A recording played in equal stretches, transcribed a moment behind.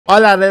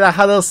Hola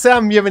relajados,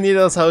 sean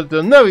bienvenidos a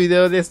otro nuevo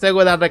video. Les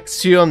traigo la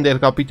reacción del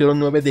capítulo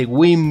 9 de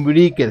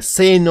Windbreaker.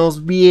 Se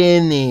nos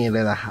viene,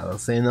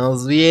 relajados, se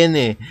nos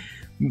viene.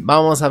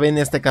 Vamos a ver en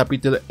este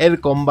capítulo el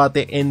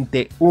combate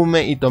entre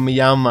Ume y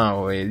Tomiyama,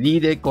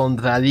 líder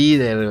contra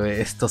líder.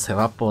 Esto se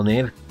va a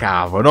poner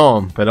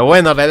cabrón. Pero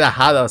bueno,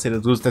 relajados, si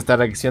les gusta esta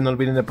reacción no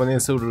olviden de poner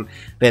su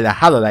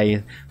relajado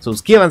like,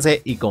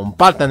 suscríbanse y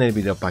compartan el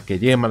video para que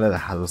lleguen más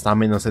relajados.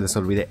 También no se les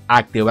olvide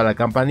activar la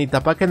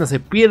campanita para que no se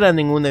pierdan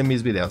ninguno de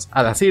mis videos.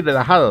 Ahora sí,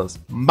 relajados,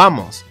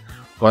 vamos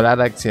con la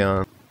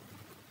reacción.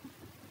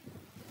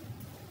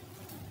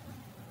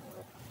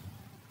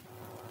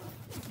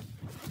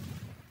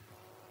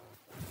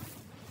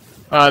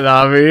 A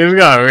la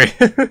verga, güey.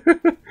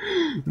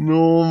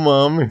 No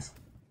mames.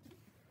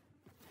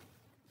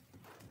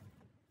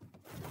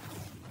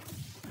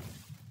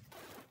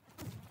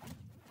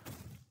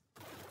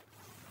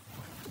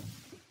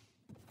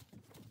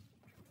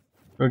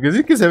 Porque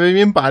sí que se ve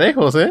bien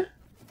parejos,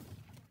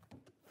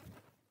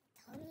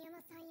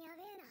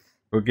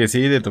 Porque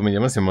sí, de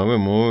Tomiyama se mueve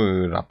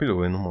muy rápido,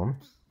 güey, no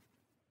mames.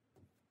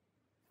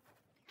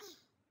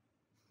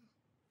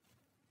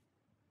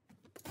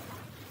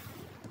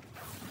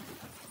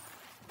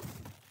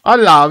 A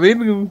la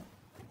verga.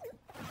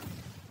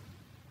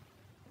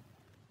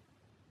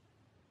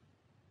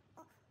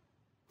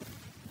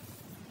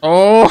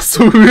 Oh,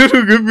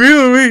 subieron, qué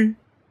pedo, güey.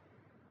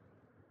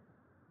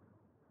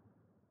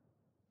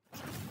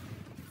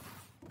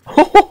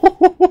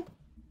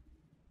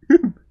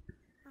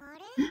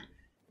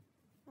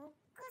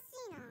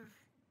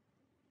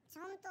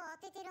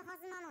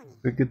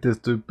 Sé que te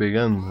estoy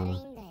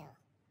pegando.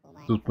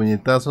 Tus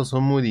puñetazos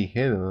son muy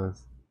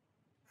ligeros.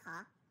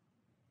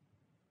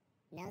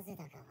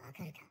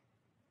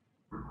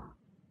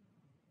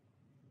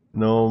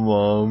 No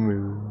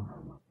mames.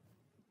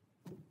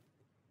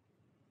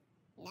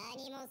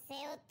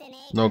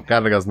 No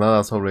cargas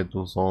nada sobre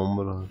tus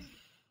hombros.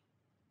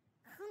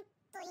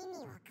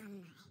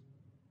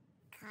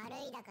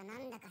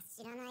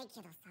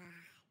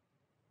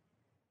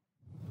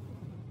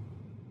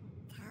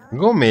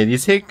 Algo me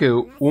dice que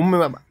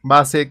va a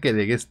hacer que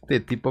llegue este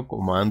tipo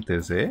como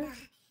antes,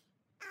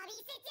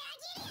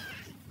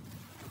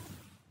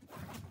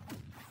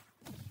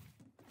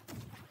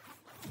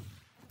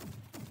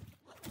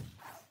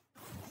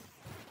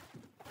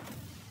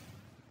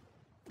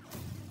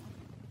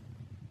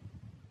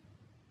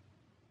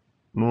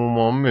 No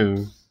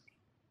mames.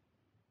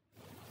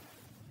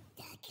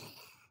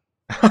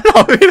 ¡A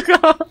la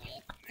verga!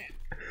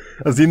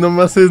 Así no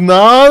me haces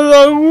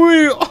nada,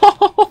 güey.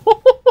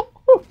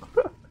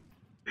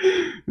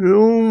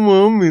 No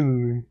mames,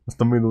 güey.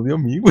 Hasta me lo dio a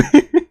mí, güey.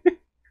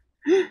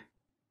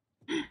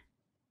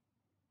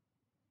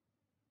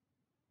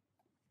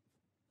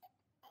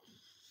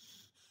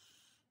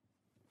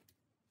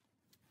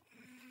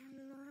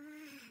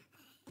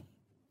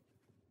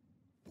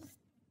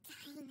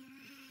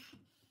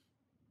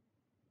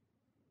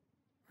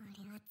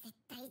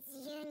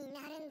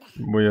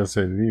 Voy a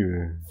ser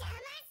libre.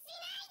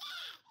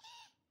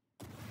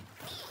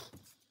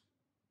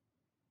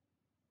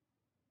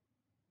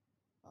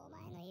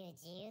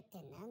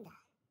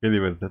 ¿Qué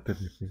libertad te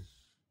refieres?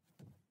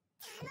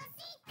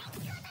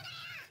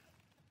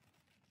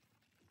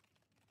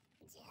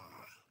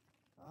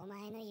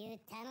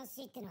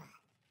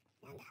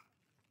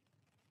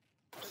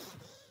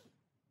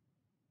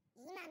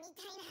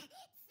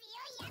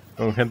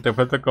 Con gente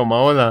fuerte como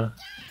ahora.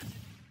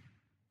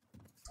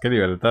 Qué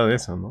libertad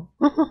eso, ¿no?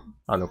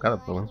 Alocado,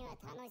 pero bueno.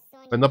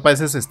 Pues no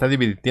pareces estar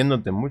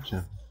divirtiéndote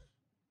mucho.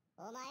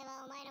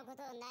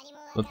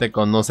 No te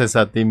conoces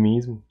a ti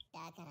mismo.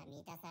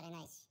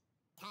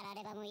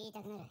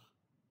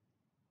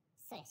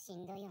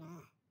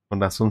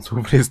 Con razón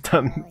sufres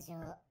tanto.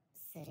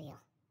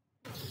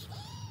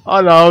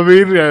 A la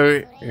virga,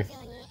 güey.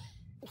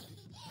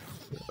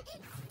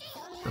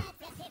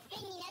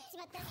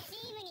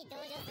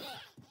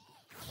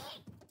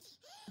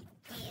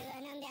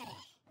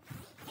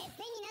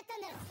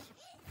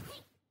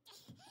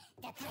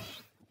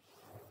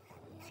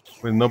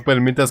 Pues no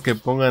permitas que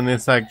pongan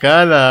esa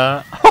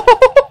cara.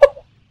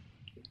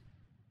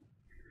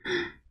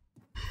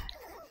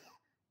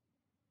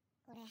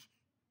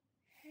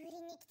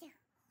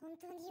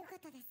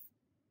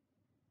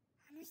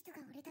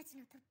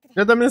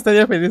 Yo también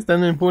estaría feliz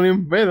estando en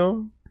Purim,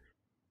 pero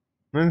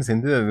no en el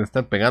sentido de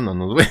estar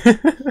pegándonos, güey.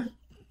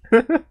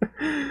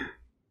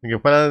 Que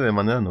fuera de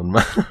manera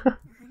normal.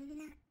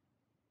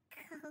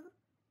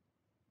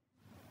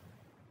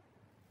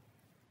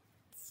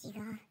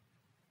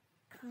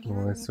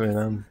 No, eso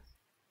era.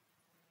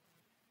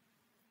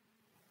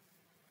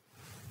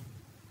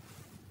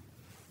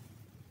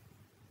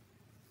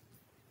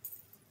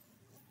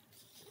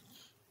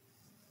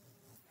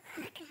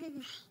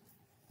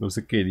 No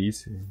sé qué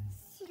dice.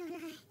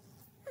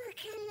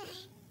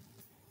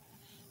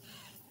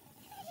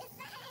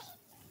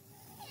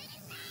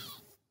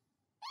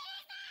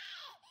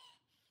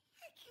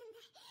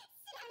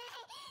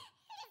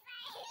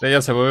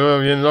 Ella se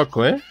vuelve bien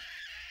loco,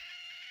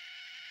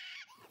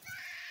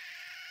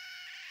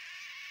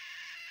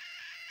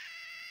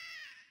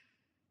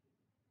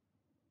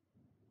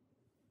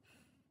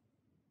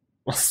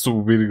 A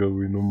su verga,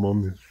 güey, no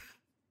mames.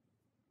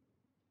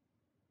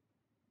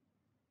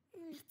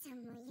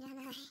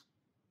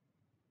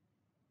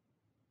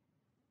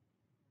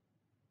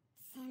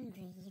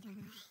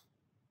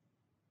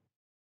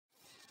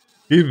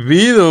 ¡Qué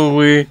pido,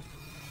 güey!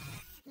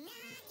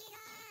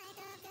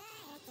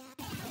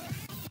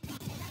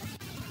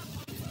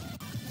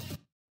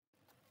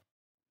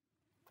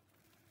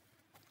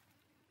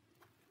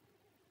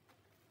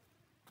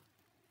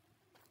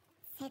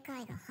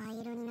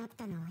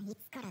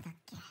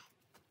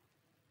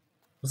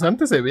 Pues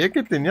antes se veía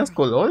que tenías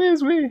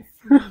colores, güey.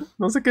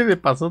 No sé qué le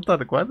pasó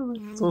tal cual,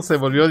 güey. Eso se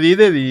volvió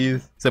líder y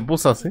se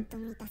puso así.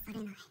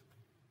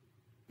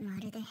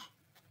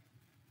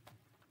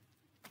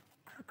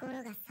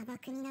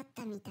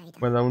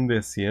 Fue a un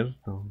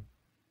desierto.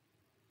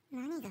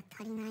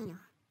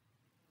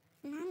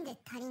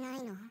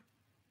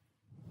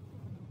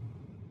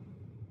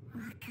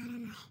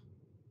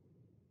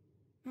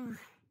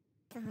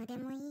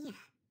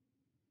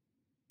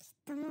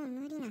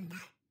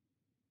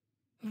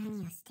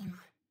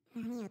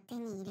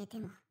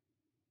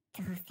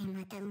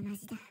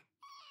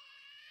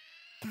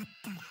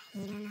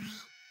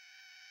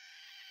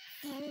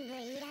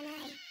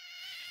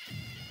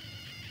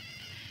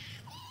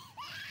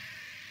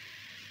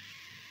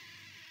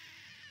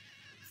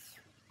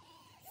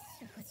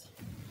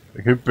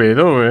 ¿Qué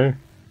pedo, güey?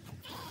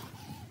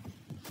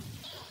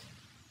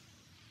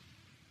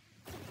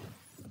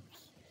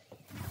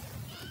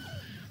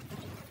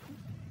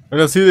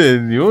 Era así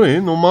de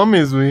Dios, no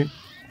mames, güey.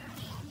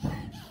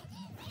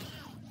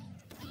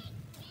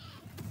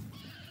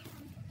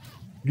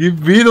 ¿Qué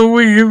pedo,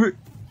 güey?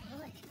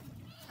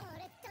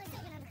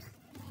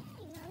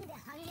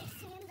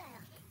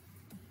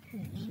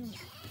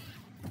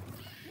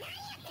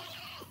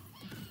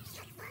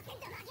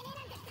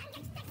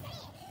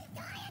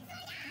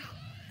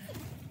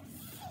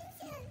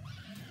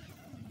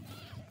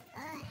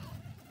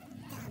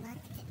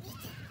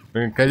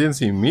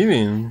 Cállense y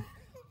miren.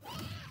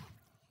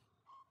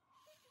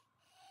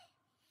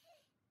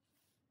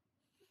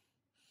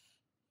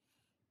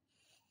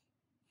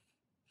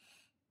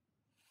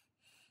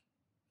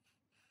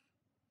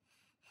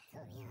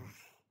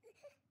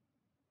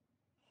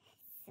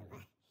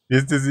 Y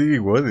este sigue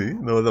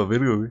igual, no, la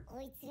verga, güey.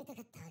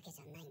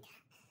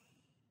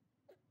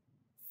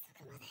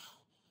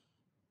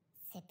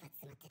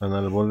 Están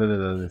al borde de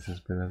la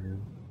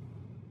desesperación.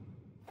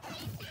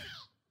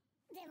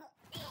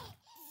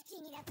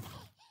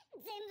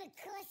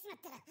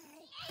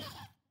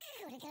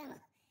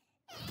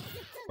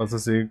 Vas a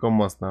seguir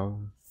como hasta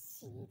ahora.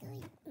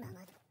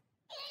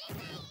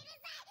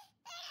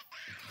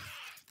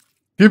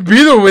 ¿Qué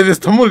pido, güey? Te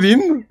está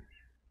moliendo.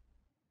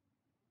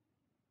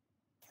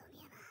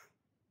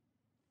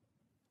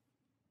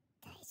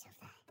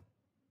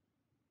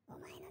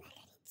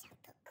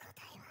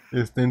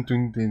 Está en tu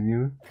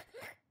interior.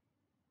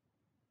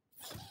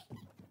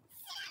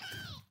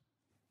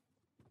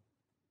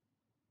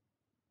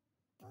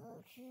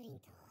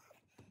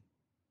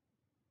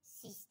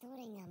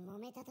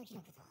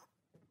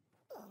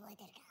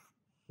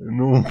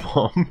 No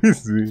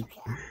mames, güey.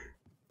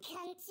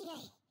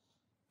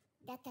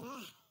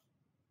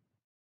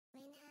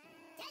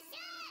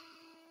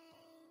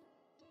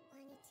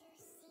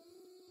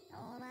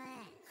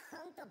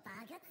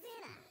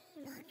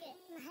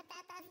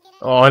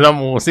 Oh, la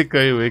música,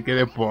 güey, que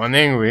le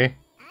ponen, güey.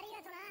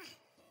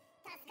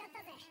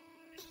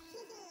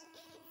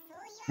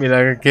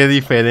 Mira qué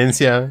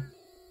diferencia.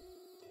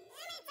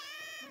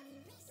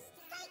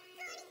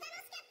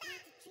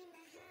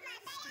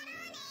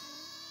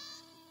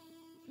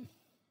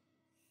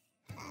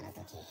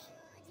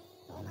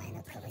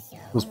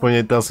 Tus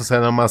puñetazos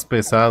eran más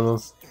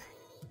pesados.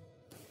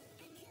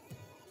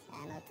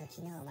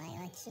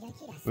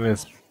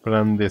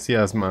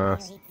 Resplandecías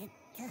más.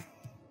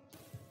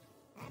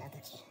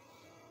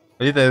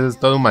 Ahorita es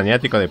todo un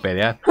maniático de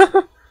pelear.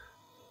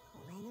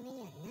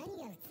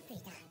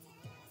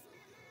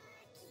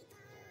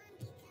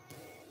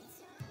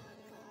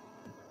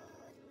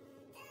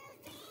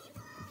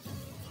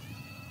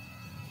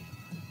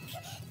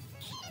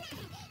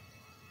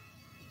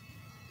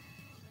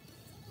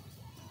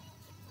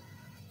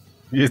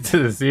 Y este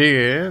se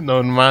sigue,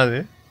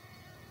 normal,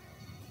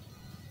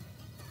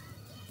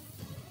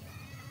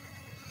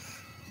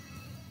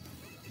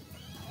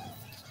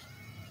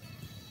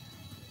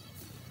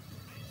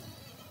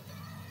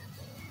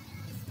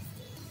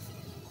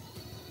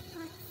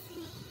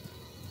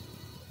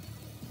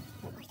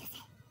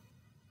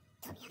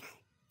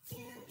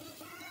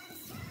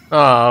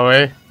 Ah,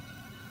 güey.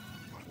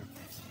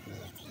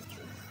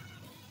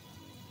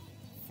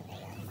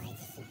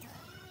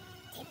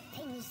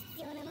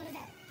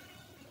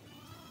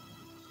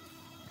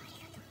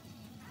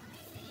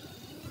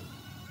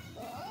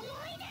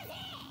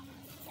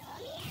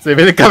 Se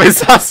ve de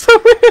cabezazo,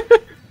 güey.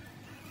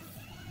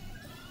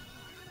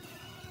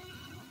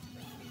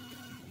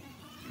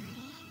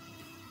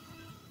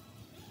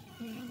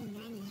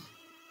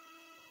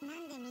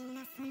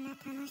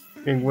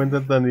 ¿Qué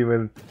encuentra tan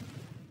divertido?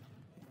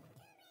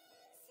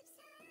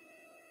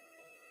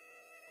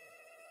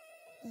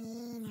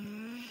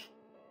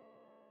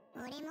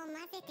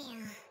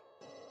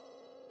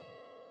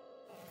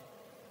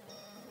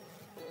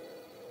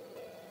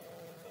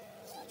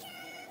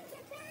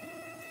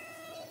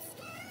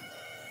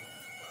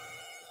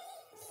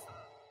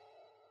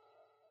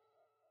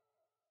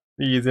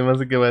 Y se me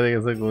hace que va a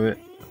regresar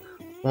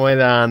como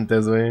era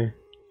antes, güey.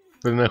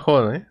 Pues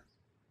mejor, ¿eh?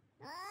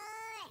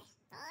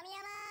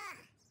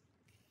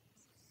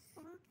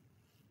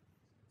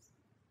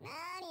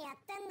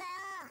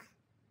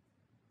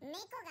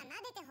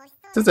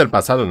 Este es del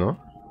pasado, ¿no?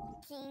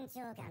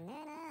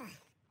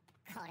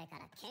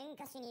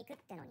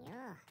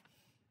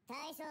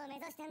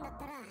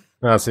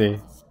 Ah, sí.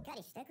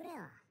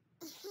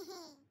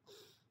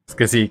 Es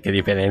que sí, qué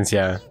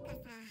diferencia.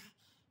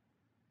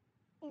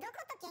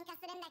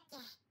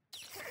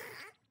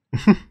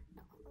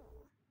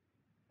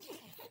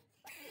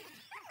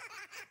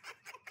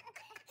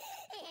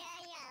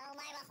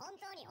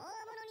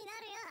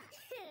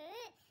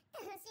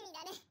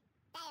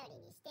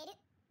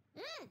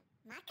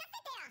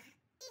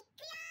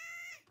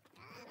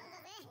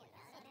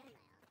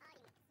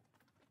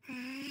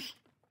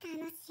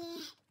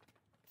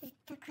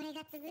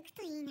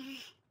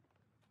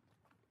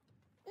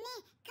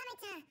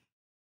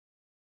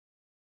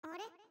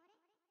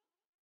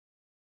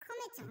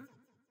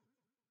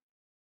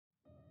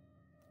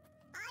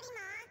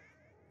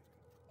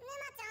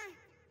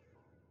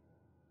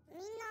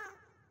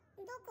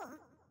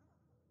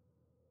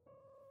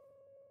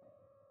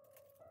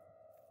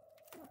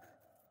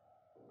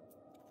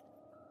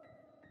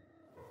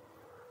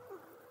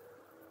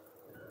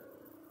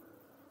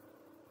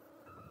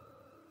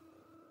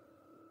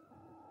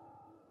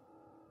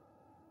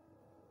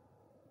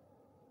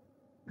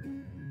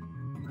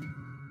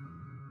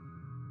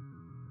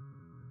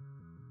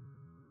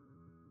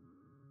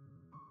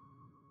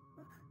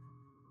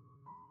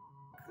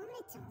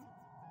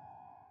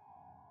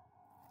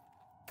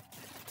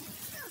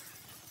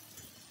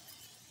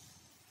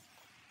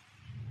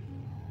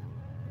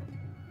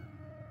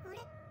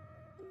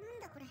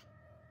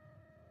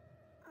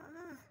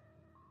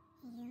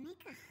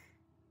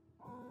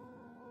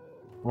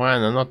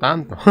 Bueno, no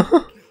tanto.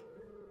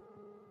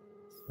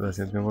 Pero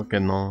siento que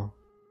no.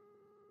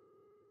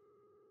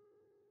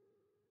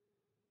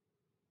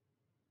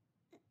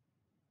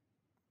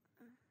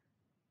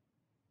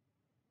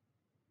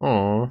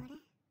 Oh.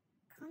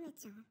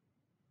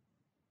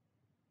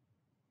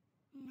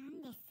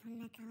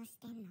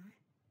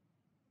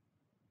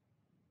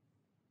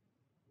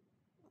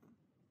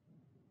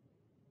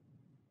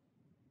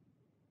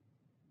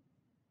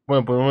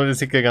 Bueno, podemos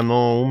decir que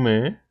ganó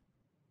Ume, ¿eh?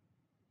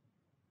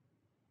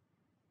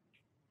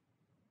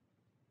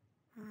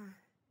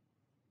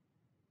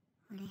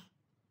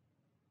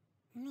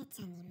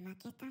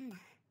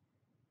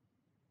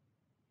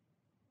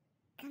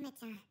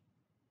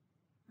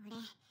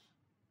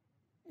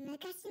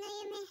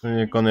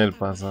 Con el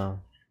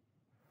pasado.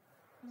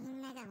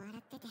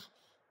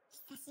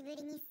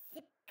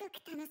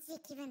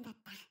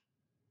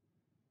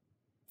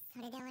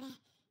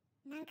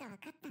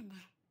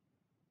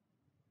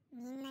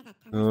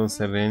 Todos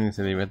se ríen y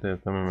se divierten, yo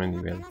también me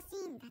divierto.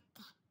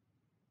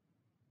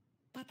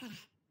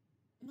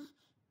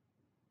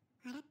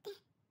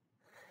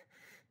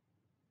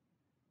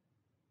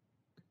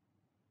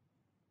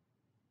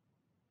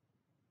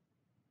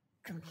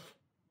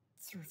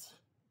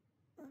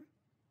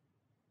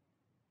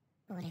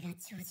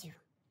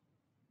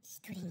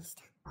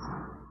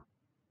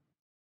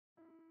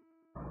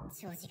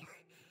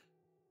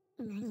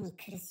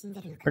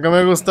 Lo que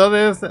me gustó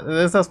de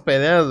esas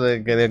peleas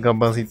de que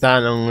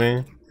recapacitaron,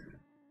 güey,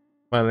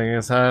 para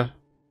regresar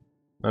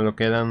a lo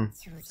que eran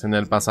en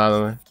el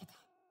pasado, güey.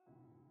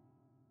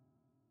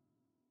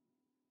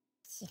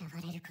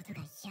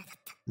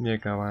 Y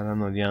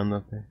acabaran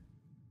odiándote.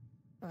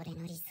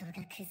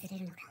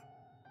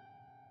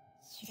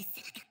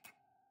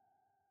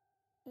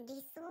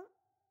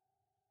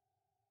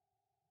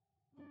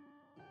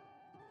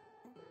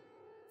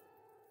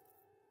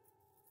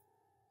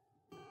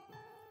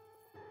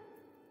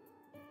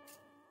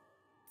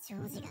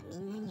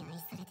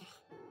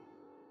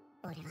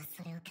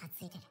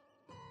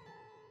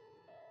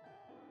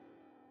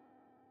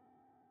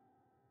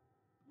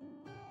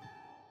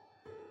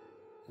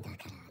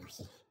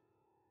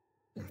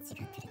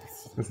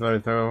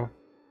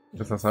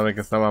 Esa sabe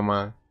que estaba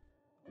mal.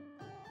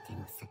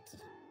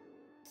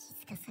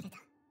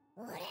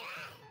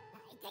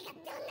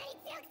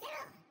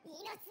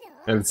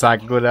 El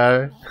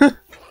Sakura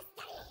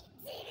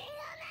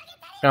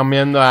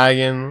cambiando a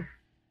alguien.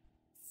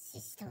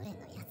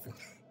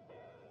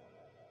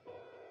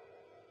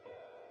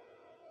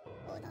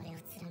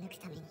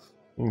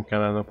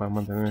 Encarado para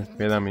mantener en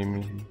pie a mí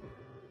mismo.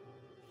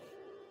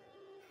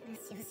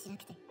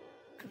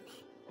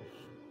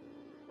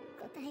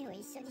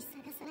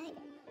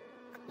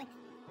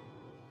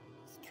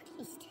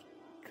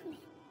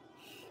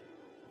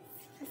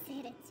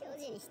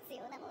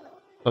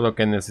 Todo lo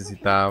que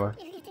necesitaba.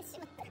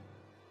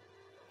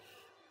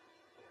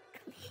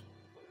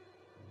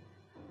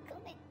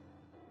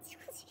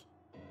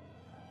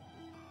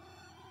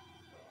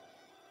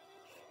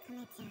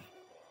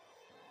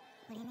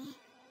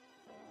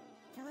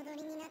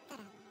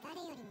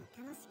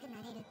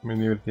 Me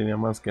divertiría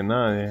más que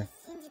nadie.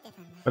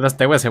 Pero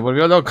este güey se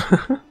volvió loco.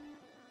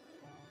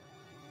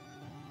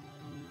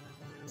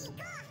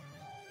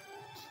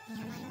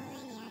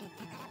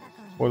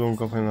 Por un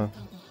café no.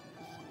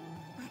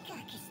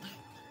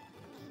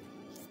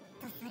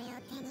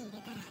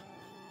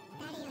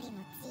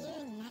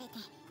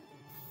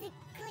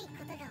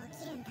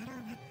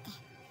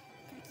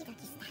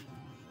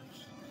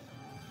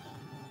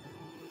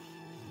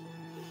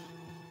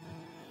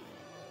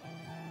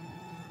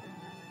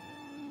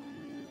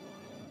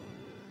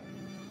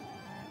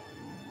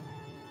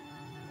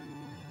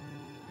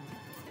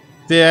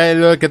 Sí,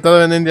 lo que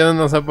todavía no entiendo,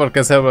 no sé por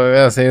qué se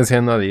volvió a seguir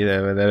siendo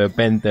líder. De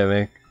repente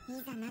ve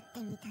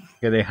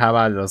que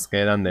dejaba a los que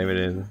eran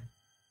débiles.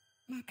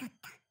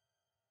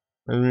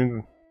 Es la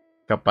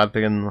única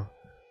parte que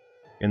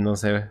no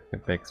sé qué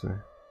texto.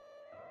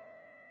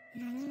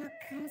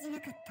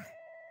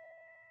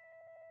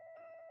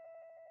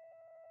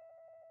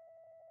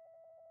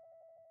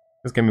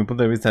 Es que a mi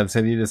punto de vista el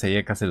ser líder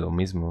sería casi lo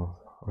mismo,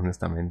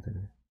 honestamente.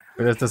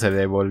 Pero esto se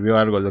devolvió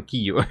algo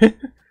loquillo.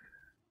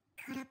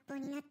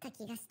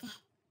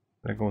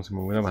 Era como si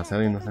me hubiera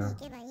pasado y no sé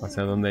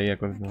hacia dónde iba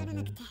con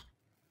esto.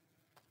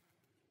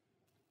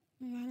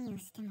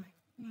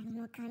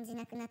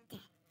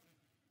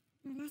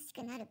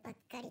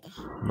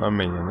 No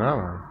me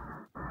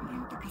llenaba.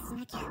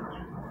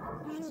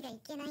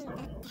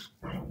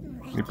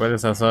 Y por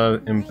esa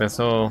razón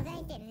empezó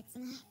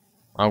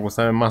a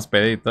gustarme más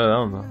pedir y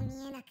todo, ¿no?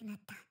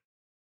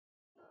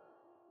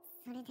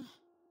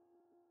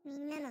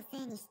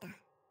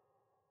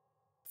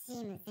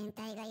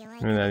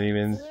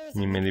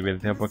 Ni me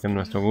divertía porque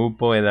nuestro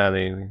grupo era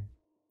de...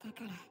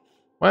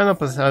 Bueno,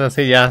 pues ahora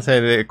sí ya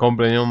se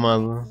comprendió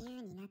más, ¿no?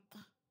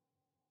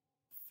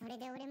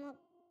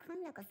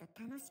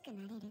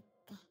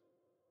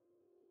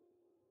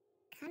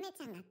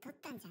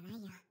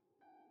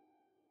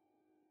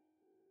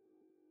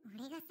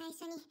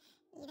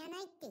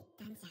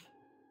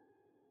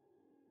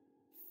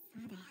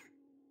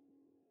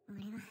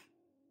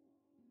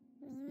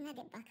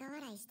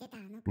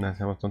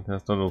 Hacemos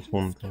tonterías todos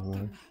juntos,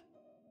 ¿no?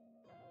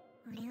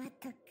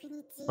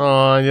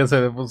 Oh, ya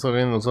se le puso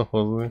bien los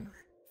ojos, güey.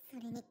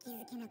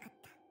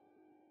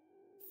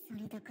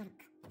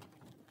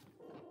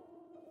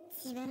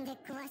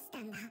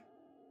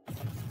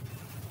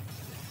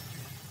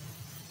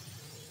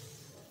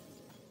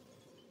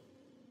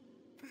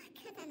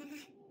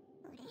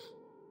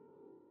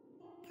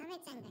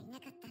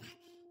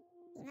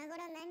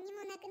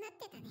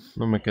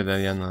 No me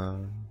quedaría nada.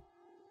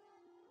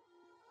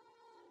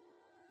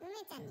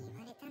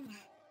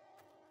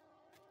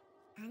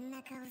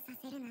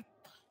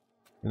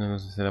 No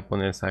sé si se la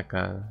pone esa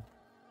cara.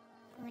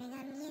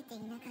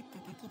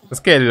 Es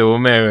que el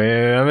Ume, güey,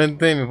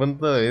 realmente, mi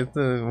punto de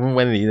vista, es un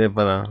buen líder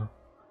para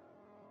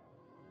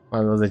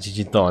los de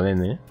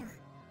Chichitonen, ¿eh?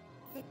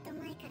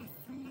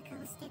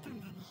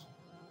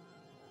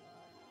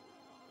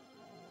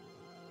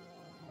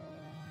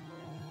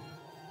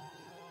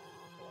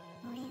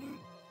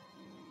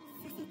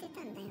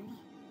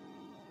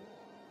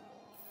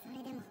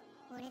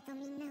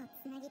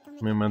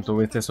 Me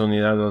mantuviste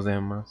unidad a los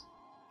demás.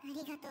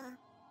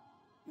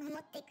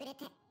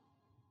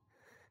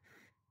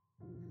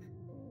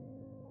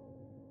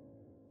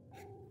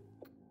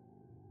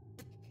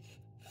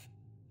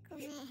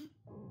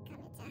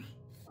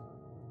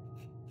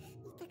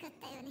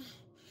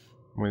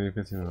 Muy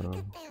difícil, ¿no?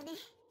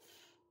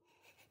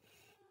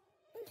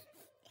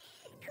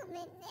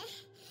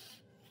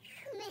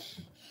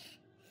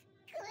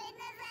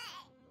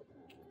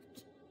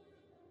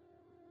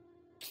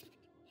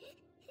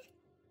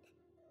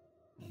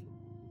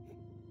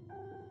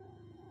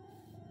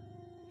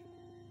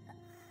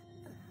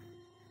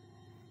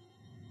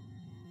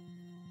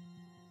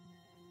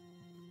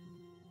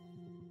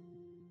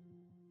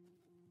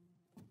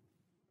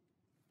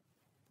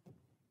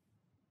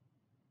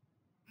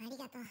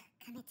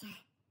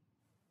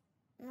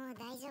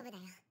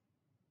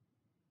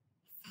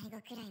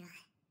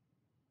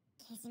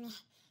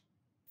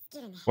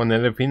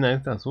 Ponerle fin a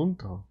este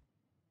asunto.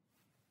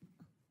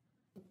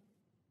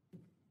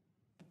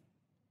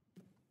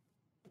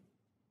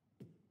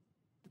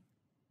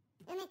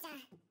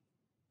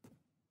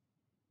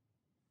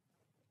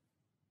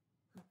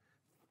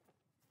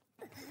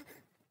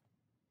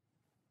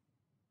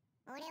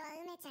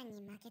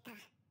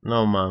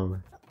 No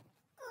mames.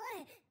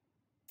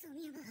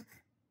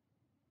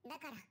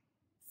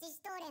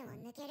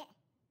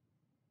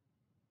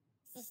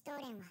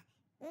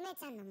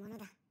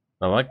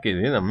 La va a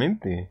querer la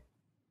mente.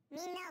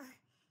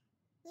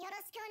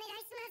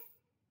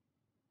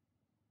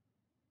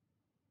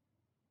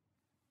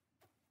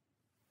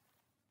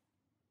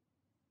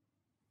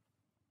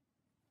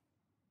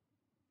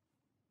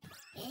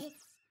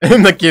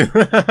 No quiero.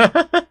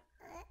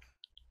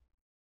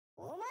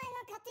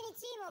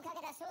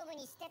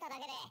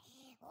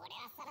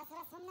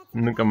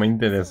 Nunca me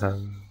interesa.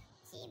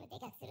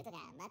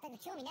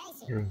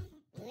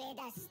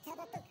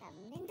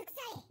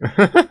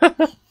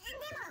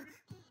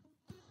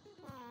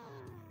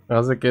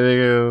 Ahora se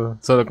quede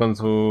solo con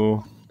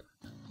su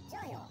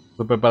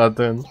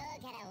preparatoria, ¿no?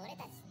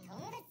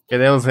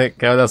 Queremos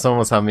que ahora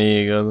somos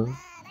amigos, ¿no?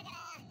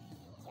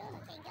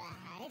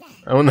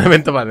 A un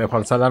evento para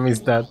reforzar la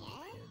amistad.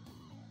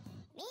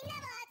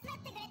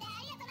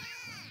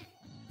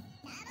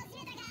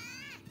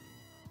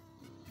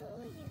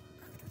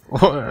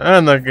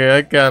 No, que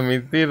hay que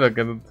admitirlo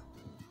que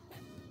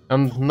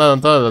andaron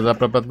todos la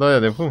preparatoria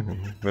de fútbol,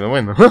 pero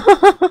bueno.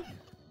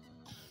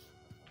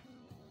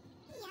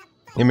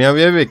 Y me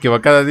había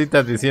equivocado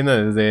ahorita diciendo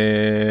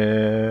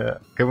desde...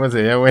 ¿Cómo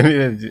se llama, güey?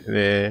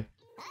 De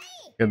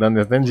que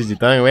donde está en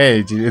Chichitán,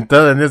 güey.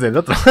 Chichitán es el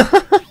otro.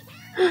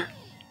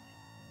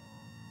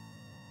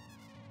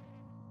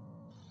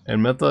 El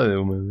método de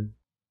humo, güey.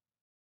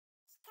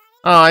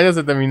 Ah, ya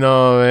se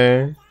terminó,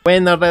 güey.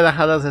 Bueno,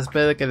 relajados,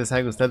 espero que les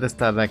haya gustado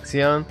esta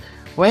reacción.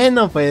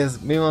 Bueno,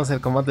 pues vimos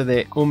el combate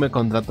de Ume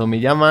contra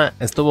Tomiyama.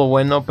 Estuvo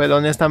bueno, pero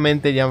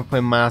honestamente ya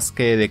fue más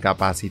que de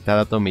capacitar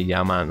a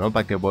Tomiyama, ¿no?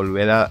 Para que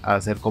volviera a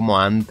ser como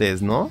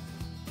antes, ¿no?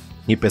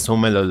 Y pues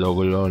Ume lo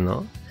logró,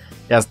 ¿no?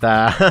 Ya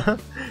está.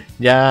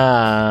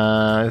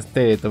 Ya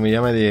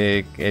Tomiyama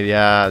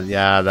quería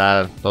ya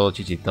dar todo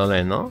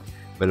chichitones, ¿no?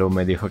 Pero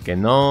me dijo que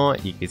no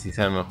y que sí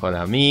sean mejor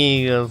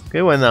amigos.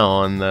 Qué buena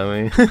onda,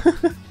 güey.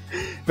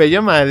 Pero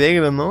yo me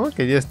alegro, ¿no?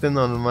 Que ya esté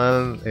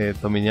normal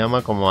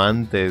Tomiyama como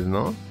antes,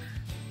 ¿no?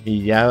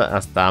 Y ya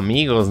hasta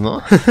amigos,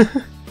 ¿no?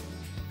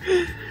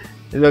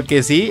 Lo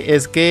que sí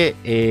es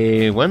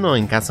que, bueno,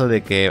 en caso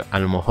de que a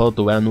lo mejor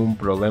tuvieran un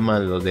problema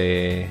los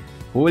de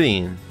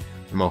Pudding,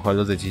 a lo mejor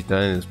los de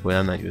Chitones les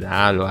puedan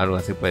ayudar o algo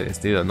así por el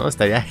estilo, ¿no?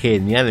 Estaría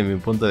genial en mi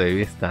punto de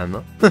vista,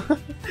 ¿no?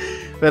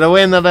 Pero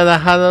bueno,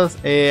 relajados,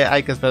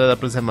 hay que esperar la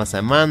próxima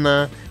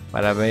semana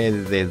para ver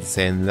el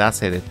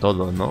desenlace de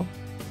todo, ¿no?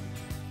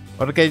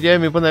 Porque yo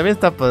en mi punto de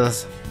vista,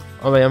 pues,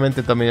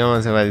 obviamente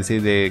Tomiyama se va a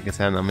decir de que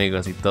sean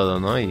amigos y todo,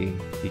 ¿no? Y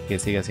que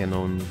siga siendo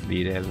un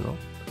líder, ¿no?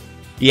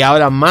 Y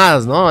ahora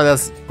más, ¿no? Ahora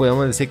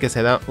podemos decir que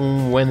será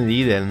un buen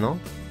líder, ¿no?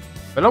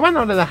 Pero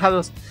bueno,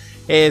 relajados.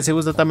 Si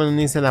gusta también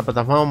unirse a la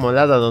plataforma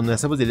morada donde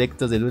hacemos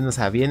directos de lunes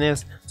a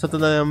viernes, son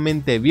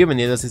totalmente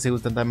bienvenidos. Y si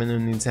gustan también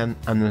unirse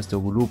a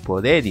nuestro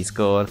grupo de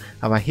Discord,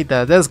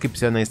 abajita en la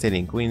descripción ahí está el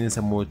link. Cuídense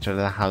mucho,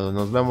 relajados.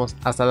 Nos vemos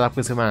hasta la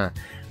próxima.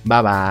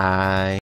 Bye bye.